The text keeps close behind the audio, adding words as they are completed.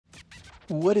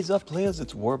What is up, players?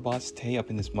 It's Warboss Tay up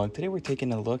in this mug. Today we're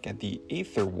taking a look at the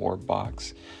Aether War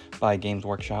box by Games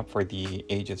Workshop for the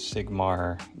Age of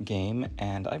Sigmar game,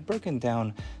 and I've broken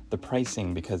down the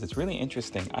pricing because it's really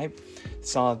interesting. I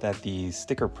saw that the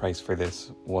sticker price for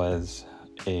this was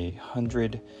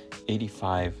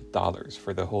 $185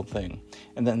 for the whole thing,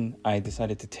 and then I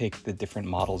decided to take the different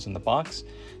models in the box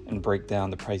and break down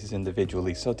the prices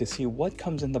individually. So to see what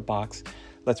comes in the box,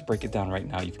 let's break it down right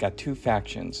now. You've got two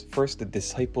factions. First, the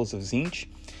Disciples of Tzeentch.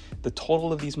 The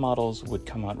total of these models would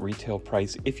come out retail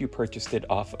price if you purchased it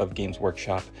off of Games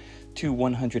Workshop to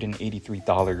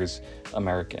 $183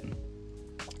 American.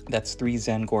 That's 3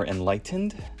 Zangor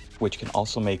Enlightened, which can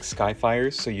also make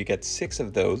Skyfires, so you get 6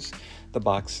 of those. The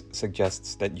box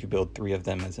suggests that you build 3 of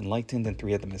them as Enlightened and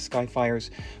 3 of them as Skyfires.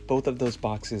 Both of those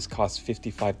boxes cost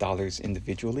 $55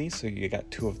 individually, so you got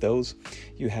 2 of those.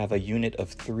 You have a unit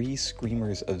of 3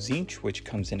 Screamers of Tzeentch, which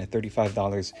comes in at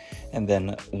 $35, and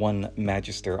then 1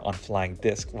 Magister on flying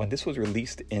disc. When this was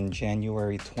released in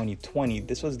January 2020,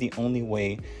 this was the only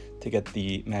way to get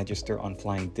the Magister on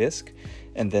flying disc,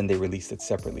 and then they released it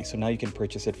separately. So now you can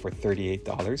purchase it for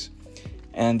 $38.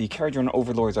 And the Kharadron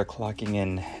Overlords are clocking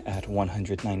in at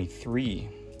 $193.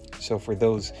 So for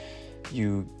those,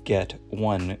 you get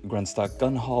 1 Grunstock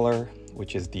Gun Hauler,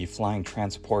 which is the flying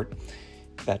transport.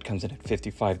 That comes in at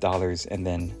 $55. And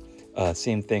then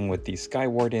same thing with the Sky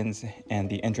Wardens and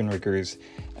the Engine Riggers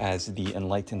as the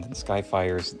Enlightened and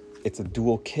Skyfires. It's a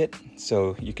dual kit,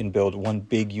 so you can build 1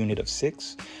 big unit of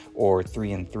 6 or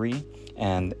 3 and 3,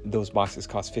 and those boxes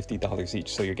cost $50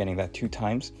 each, so you're getting that 2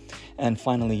 times. And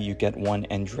finally, you get 1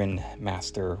 Endrin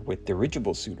Master with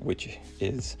dirigible suit, which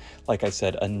is, like I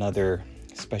said, another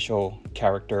special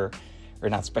character, or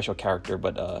not special character,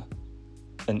 but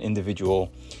an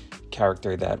individual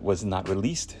character that was not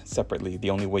released separately.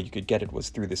 The only way you could get it was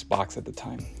through this box at the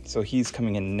time. So he's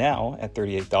coming in now at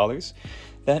 $38.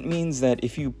 That means that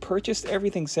if you purchased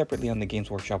everything separately on the Games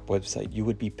Workshop website, you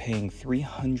would be paying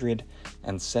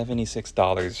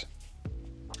 $376.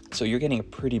 So you're getting a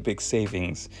pretty big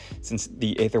savings. Since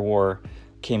the Aether War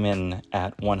came in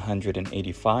at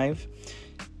 $185,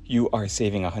 you are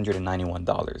saving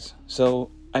 $191.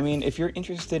 So I mean, if you're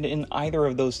interested in either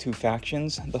of those 2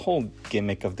 factions, the whole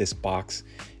gimmick of this box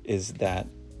is that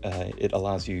it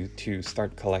allows you to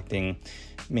start collecting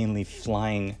mainly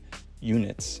flying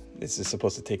units. This is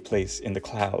supposed to take place in the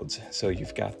clouds. So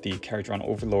you've got the Kharadron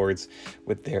Overlords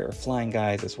with their flying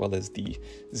guys, as well as the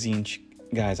Tzeentch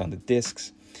guys on the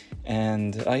discs.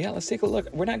 And yeah, let's take a look.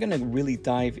 We're not going to really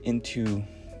dive into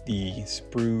the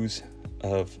sprues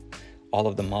of all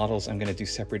of the models. I'm going to do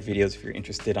separate videos if you're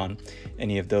interested on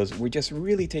any of those. We're just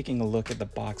really taking a look at the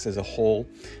box as a whole.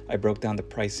 I broke down the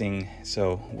pricing,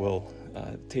 so we'll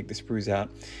take the sprues out,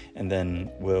 and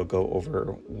then we'll go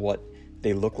over what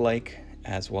they look like,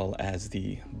 as well as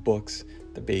the books,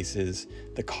 the bases,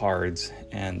 the cards,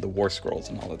 and the war scrolls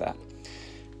and all of that.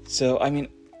 So, I mean,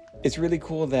 it's really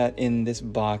cool that in this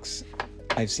box,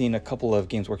 I've seen a couple of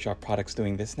Games Workshop products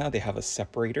doing this now. They have a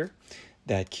separator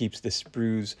that keeps the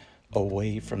sprues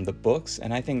away from the books,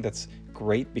 and I think that's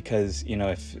great because, you know,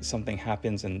 if something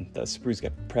happens and the sprues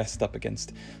get pressed up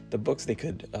against the books, they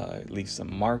could leave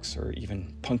some marks or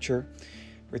even puncture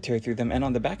or tear through them. And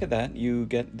on the back of that, you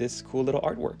get this cool little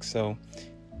artwork, so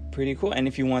pretty cool. And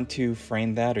if you want to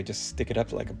frame that or just stick it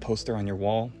up like a poster on your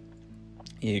wall,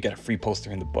 you get a free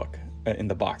poster in the book, in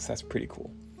the box. That's pretty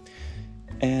cool.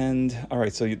 And all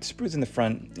right, so the sprues in the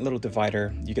front, little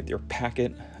divider, you get your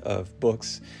packet of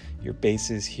books, your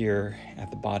bases here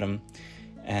at the bottom,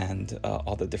 and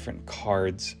all the different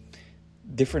cards,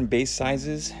 different base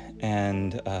sizes,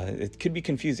 and it could be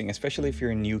confusing, especially if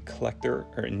you're a new collector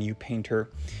or a new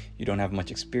painter. You don't have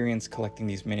much experience collecting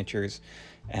these miniatures,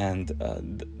 and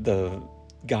the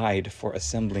guide for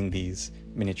assembling these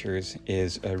miniatures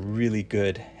is really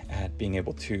good at being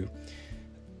able to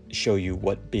show you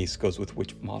what base goes with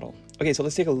which model. Okay, so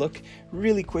let's take a look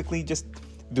really quickly, just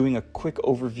doing a quick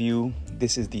overview.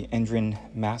 This is the Endrin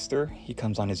Master. He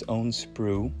comes on his own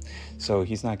sprue, so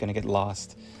he's not going to get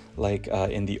lost like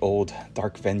in the old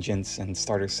Dark Vengeance and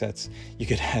starter sets. You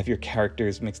could have your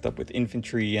characters mixed up with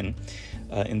infantry, and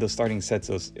in those starting sets,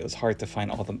 it was hard to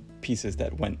find all the pieces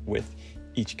that went with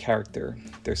each character.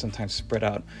 They're sometimes spread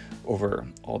out over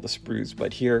all the sprues,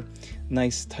 but here,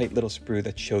 nice tight little sprue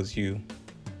that shows you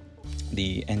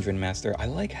the Endrin Master. I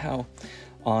like how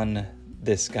on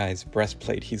this guy's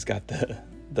breastplate he's got the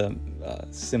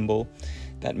symbol,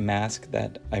 that mask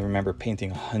that I remember painting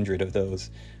 100 of those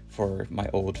for my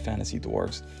old fantasy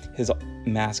dwarves. His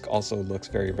mask also looks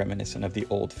very reminiscent of the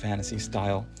old fantasy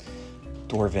style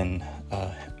dwarven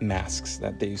masks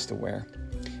that they used to wear.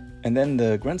 And then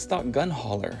the Grunstock Gun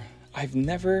Hauler. I've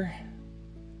never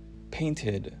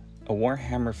painted a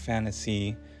Warhammer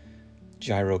Fantasy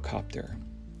gyrocopter,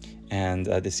 and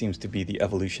this seems to be the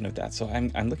evolution of that. So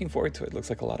I'm looking forward to it. Looks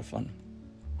like a lot of fun.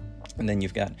 And then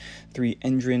you've got 3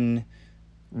 Endrin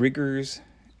Riggers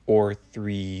or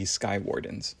 3 Sky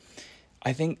Wardens.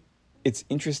 I think it's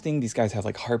interesting. These guys have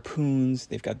like harpoons.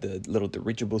 They've got the little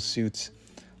dirigible suits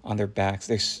on their backs.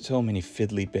 There's so many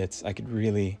fiddly bits. I could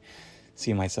really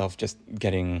see myself just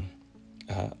getting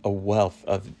a wealth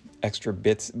of extra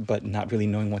bits, but not really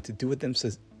knowing what to do with them. So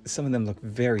some of them look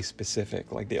very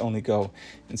specific, like they only go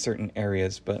in certain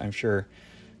areas, but I'm sure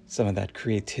some of that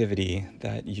creativity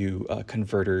that you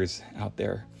converters out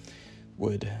there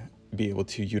would be able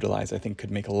to utilize, I think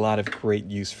could make a lot of great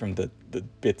use from the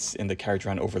bits in the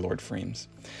Kharadron Overlord frames.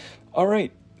 All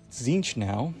right, Tzeentch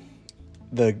now.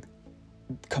 The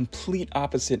complete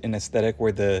opposite in aesthetic,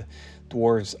 where the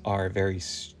dwarves are very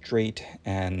straight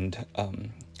and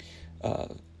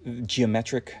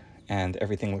geometric, and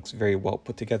everything looks very well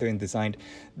put together and designed.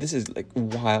 This is like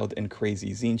wild and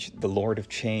crazy. Tzeentch, the Lord of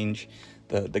Change,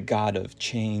 the god of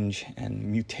change and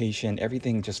mutation,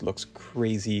 everything just looks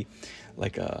crazy,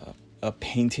 like a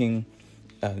painting,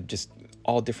 just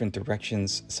all different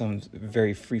directions, some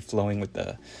very free-flowing with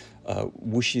the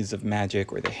whooshes of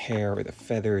magic, or the hair, or the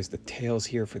feathers, the tails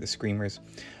here for the screamers.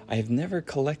 I have never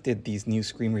collected these new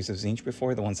screamers of Tzeentch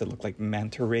before, the ones that look like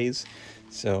manta rays,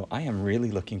 so I am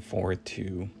really looking forward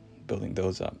to building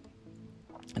those up.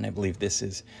 And I believe this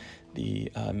is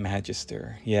the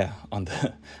Magister, yeah, on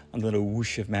the little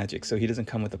whoosh of magic, so he doesn't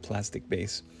come with a plastic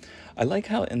base. I like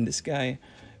how in this guy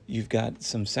you've got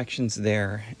some sections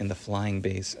there in the flying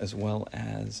base, as well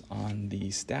as on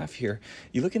the staff here.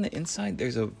 You look in the inside,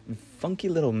 there's a funky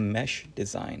little mesh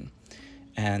design,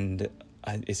 and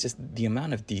it's just the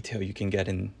amount of detail you can get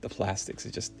in the plastics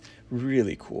is just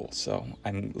really cool. So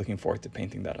I'm looking forward to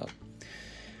painting that up.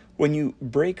 When you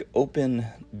break open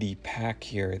the pack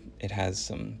here, it has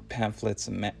some pamphlets,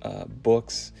 some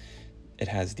books. It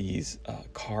has these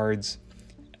cards,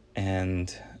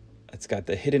 and it's got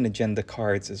the hidden agenda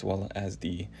cards as well as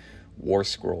the war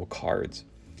scroll cards.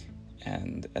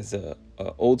 And as a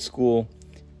old school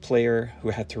player who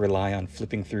had to rely on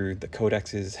flipping through the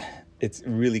codexes, it's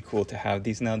really cool to have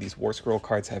these now. These war scroll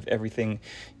cards have everything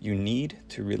you need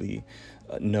to really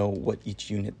know what each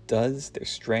unit does, their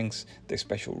strengths, their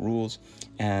special rules.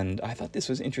 And I thought this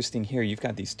was interesting here. You've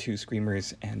got these 2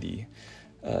 screamers and the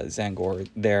Zangor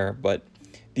there, but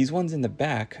these ones in the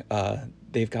back,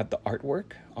 they've got the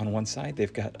artwork on one side,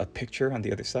 they've got a picture on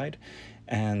the other side,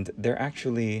 and they're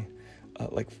actually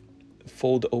like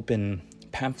fold open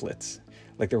pamphlets.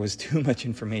 Like there was too much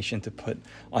information to put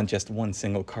on just one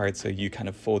single card, so you kind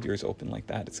of fold yours open like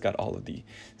that. It's got all of the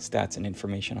stats and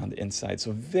information on the inside,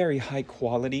 so very high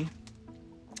quality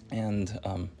and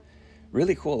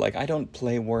really cool. Like I don't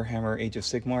play Warhammer Age of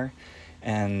Sigmar,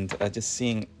 and just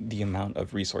seeing the amount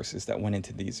of resources that went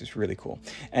into these is really cool.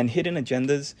 And hidden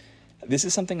agendas, this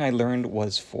is something I learned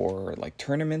was for like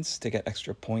tournaments, to get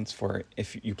extra points for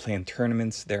if you play in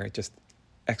tournaments. There are just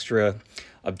extra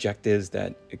objectives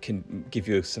that can give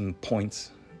you some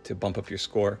points to bump up your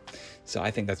score. So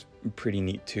I think that's pretty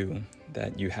neat too,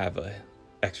 that you have a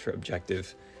extra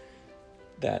objective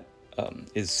that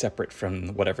is separate from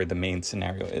whatever the main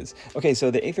scenario is. Okay, so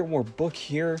the Aether War book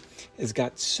here has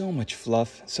got so much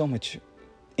fluff, so much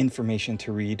information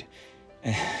to read,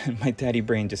 and my daddy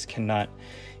brain just cannot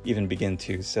even begin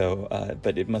to. So,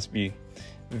 but it must be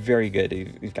very good.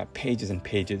 You've got pages and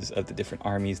pages of the different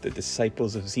armies, the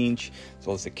disciples of Tzeentch, as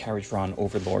well as the Kharadron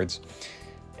Overlords.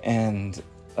 And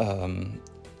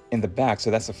in the back,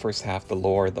 so that's the first half, the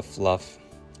lore, the fluff,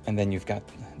 and then you've got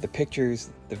the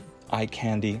pictures, the eye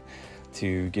candy,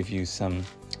 to give you some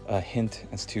hint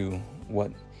as to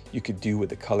what you could do with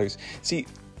the colors. See,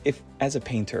 if as a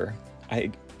painter,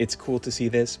 it's cool to see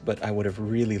this, but I would have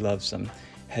really loved some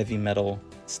heavy metal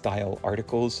style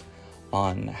articles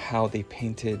on how they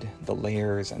painted the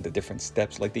layers and the different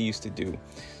steps, like they used to do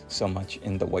so much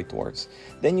in the White Dwarfs.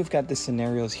 Then you've got the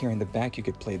scenarios here in the back. You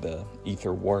could play the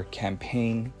Aether War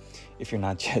campaign if you're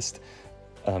not just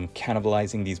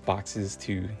cannibalizing these boxes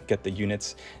to get the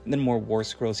units, and then more war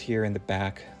scrolls here in the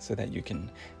back so that you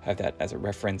can have that as a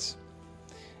reference.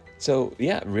 So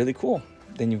yeah, really cool.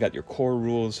 Then you've got your core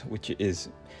rules, which is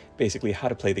basically how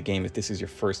to play the game if this is your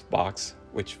first box,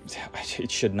 which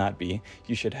it should not be.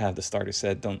 You should have the starter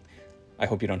set. I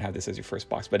hope you don't have this as your first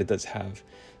box, but it does have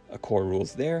core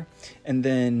rules there. And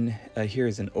then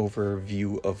here's an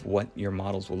overview of what your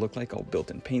models will look like, all built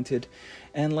and painted.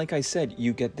 And like I said,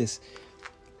 you get this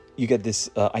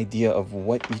idea of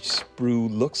what each sprue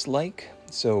looks like.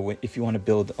 So if you want to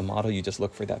build a model, you just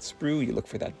look for that sprue, you look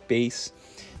for that base,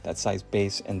 that size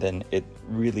base, and then it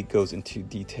really goes into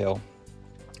detail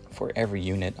for every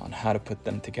unit on how to put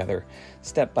them together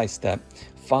step by step.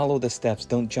 Follow the steps,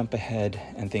 don't jump ahead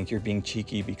and think you're being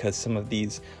cheeky, because some of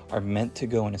these are meant to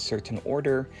go in a certain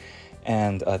order,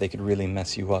 and they could really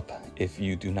mess you up if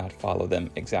you do not follow them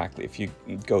exactly, if you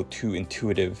go too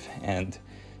intuitive and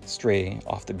stray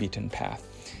off the beaten path.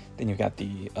 Then you've got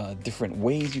the different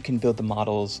ways you can build the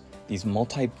models, these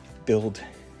multi-build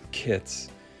kits.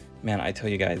 Man, I tell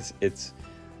you guys, it's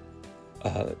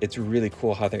really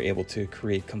cool how they're able to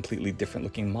create completely different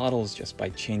looking models just by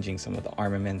changing some of the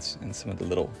armaments and some of the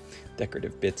little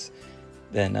decorative bits.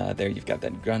 Then there you've got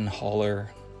that gun hauler.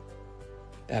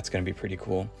 That's going to be pretty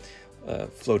cool.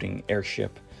 Floating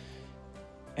airship.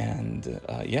 And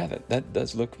yeah, that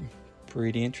does look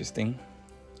pretty interesting.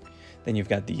 Then you've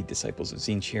got the Disciples of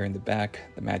Tzeentch here in the back,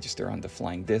 the Magister on the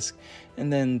flying disc,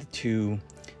 and then the two,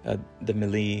 the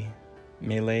melee,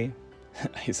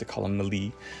 I used to call them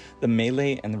melee, the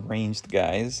melee and the ranged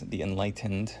guys, the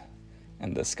Enlightened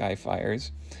and the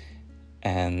Skyfires,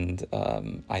 and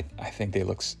I think they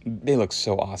look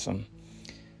so awesome.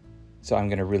 So I'm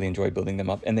gonna really enjoy building them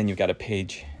up. And then you've got a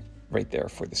page right there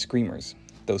for the Screamers.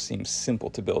 Those seem simple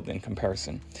to build in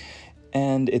comparison.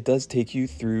 And it does take you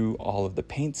through all of the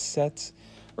paint sets,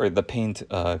 or the paint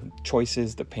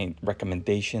choices, the paint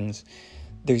recommendations.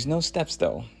 There's no steps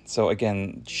though. So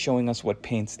again, showing us what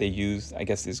paints they use, I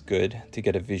guess, is good to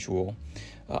get a visual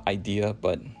idea,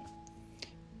 but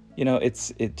you know,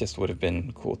 it just would have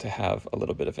been cool to have a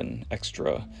little bit of an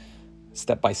extra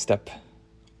step-by-step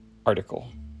article.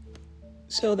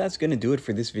 So that's going to do it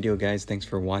for this video, guys. Thanks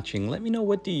for watching. Let me know,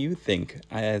 what do you think?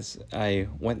 As I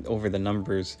went over the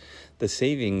numbers, the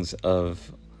savings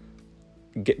of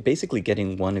basically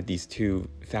getting one of these two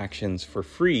factions for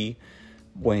free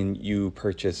when you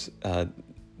purchase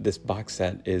this box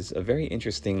set is a very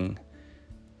interesting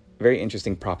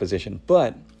proposition.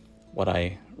 But what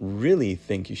I really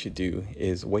think you should do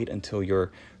is wait until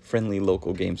your friendly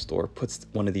local game store puts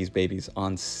one of these babies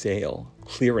on sale,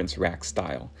 clearance rack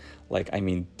style. Like, I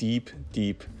mean, deep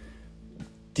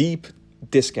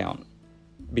discount,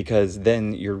 because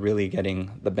then you're really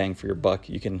getting the bang for your buck.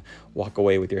 You can walk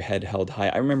away with your head held high.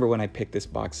 I remember when I picked this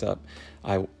box up,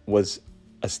 I was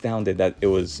astounded that it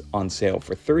was on sale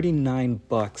for 39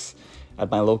 bucks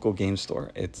at my local game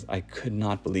store. I could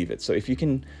not believe it. So if you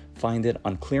can find it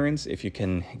on clearance, if you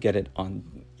can get it on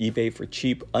eBay for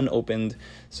cheap, unopened,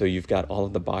 so you've got all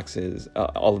of the boxes,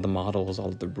 all of the models, all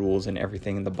of the rules and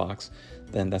everything in the box,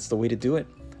 then that's the way to do it.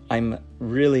 I'm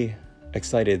really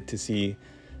excited to see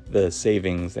the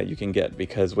savings that you can get,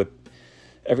 because with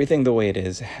everything the way it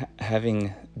is,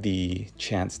 having the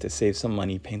chance to save some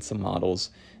money, paint some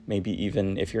models, maybe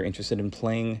even if you're interested in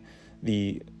playing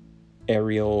the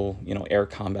aerial, air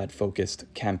combat focused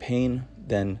campaign,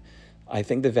 then I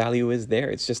think the value is there.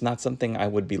 It's just not something I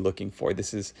would be looking for.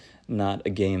 This is not a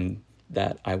game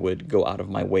that I would go out of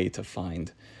my way to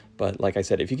find. But like I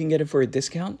said, if you can get it for a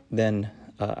discount, then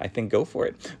I think go for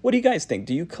it. What do you guys think?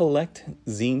 Do you collect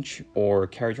Tzeentch or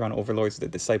Kharadron Overlords, the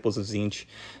Disciples of Tzeentch?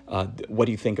 What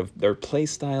do you think of their play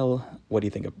style? What do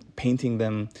you think of painting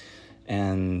them?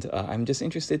 And I'm just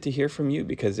interested to hear from you,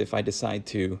 because if I decide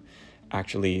to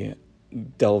actually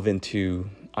delve into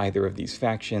either of these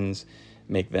factions,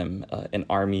 make them an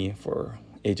army for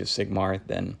Age of Sigmar,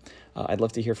 then I'd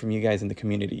love to hear from you guys in the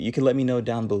community. You can let me know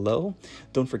down below.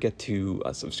 Don't forget to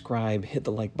subscribe, hit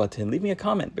the like button, leave me a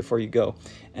comment before you go,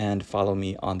 and follow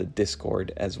me on the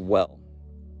Discord as well.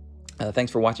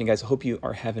 Thanks for watching, guys. I hope you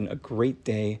are having a great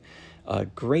day. A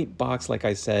great box, like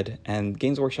I said, and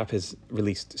Games Workshop has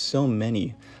released so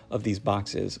many of these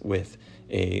boxes with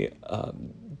a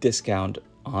discount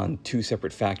on 2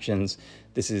 separate factions.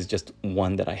 This is just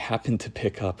one that I happened to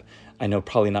pick up. I know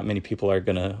probably not many people are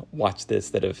gonna watch this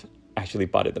that have actually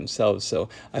bought it themselves, so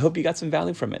I hope you got some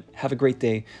value from it. Have a great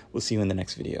day. We'll see you in the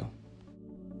next video.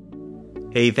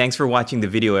 Hey, thanks for watching the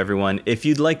video, everyone. If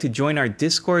you'd like to join our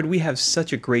Discord, we have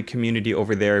such a great community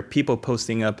over there. People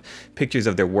posting up pictures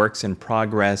of their works in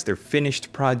progress, their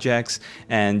finished projects,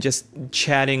 and just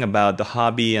chatting about the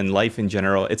hobby and life in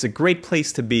general. It's a great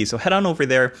place to be, so head on over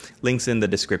there. Links in the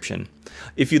description.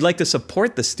 If you'd like to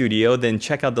support the studio, then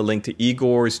check out the link to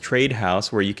Igor's Trade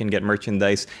House, where you can get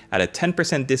merchandise at a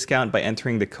 10% discount by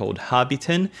entering the code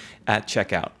HOBBYTON at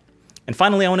checkout. And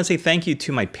finally, I want to say thank you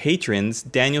to my patrons,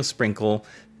 Daniel Sprinkle,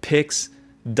 Pix,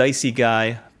 Dicey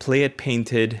Guy, Play It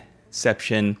Painted,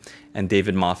 Ception, and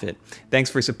David Moffat. Thanks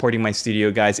for supporting my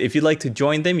studio, guys. If you'd like to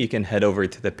join them, you can head over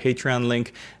to the Patreon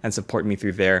link and support me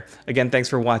through there. Again, thanks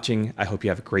for watching. I hope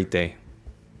you have a great day.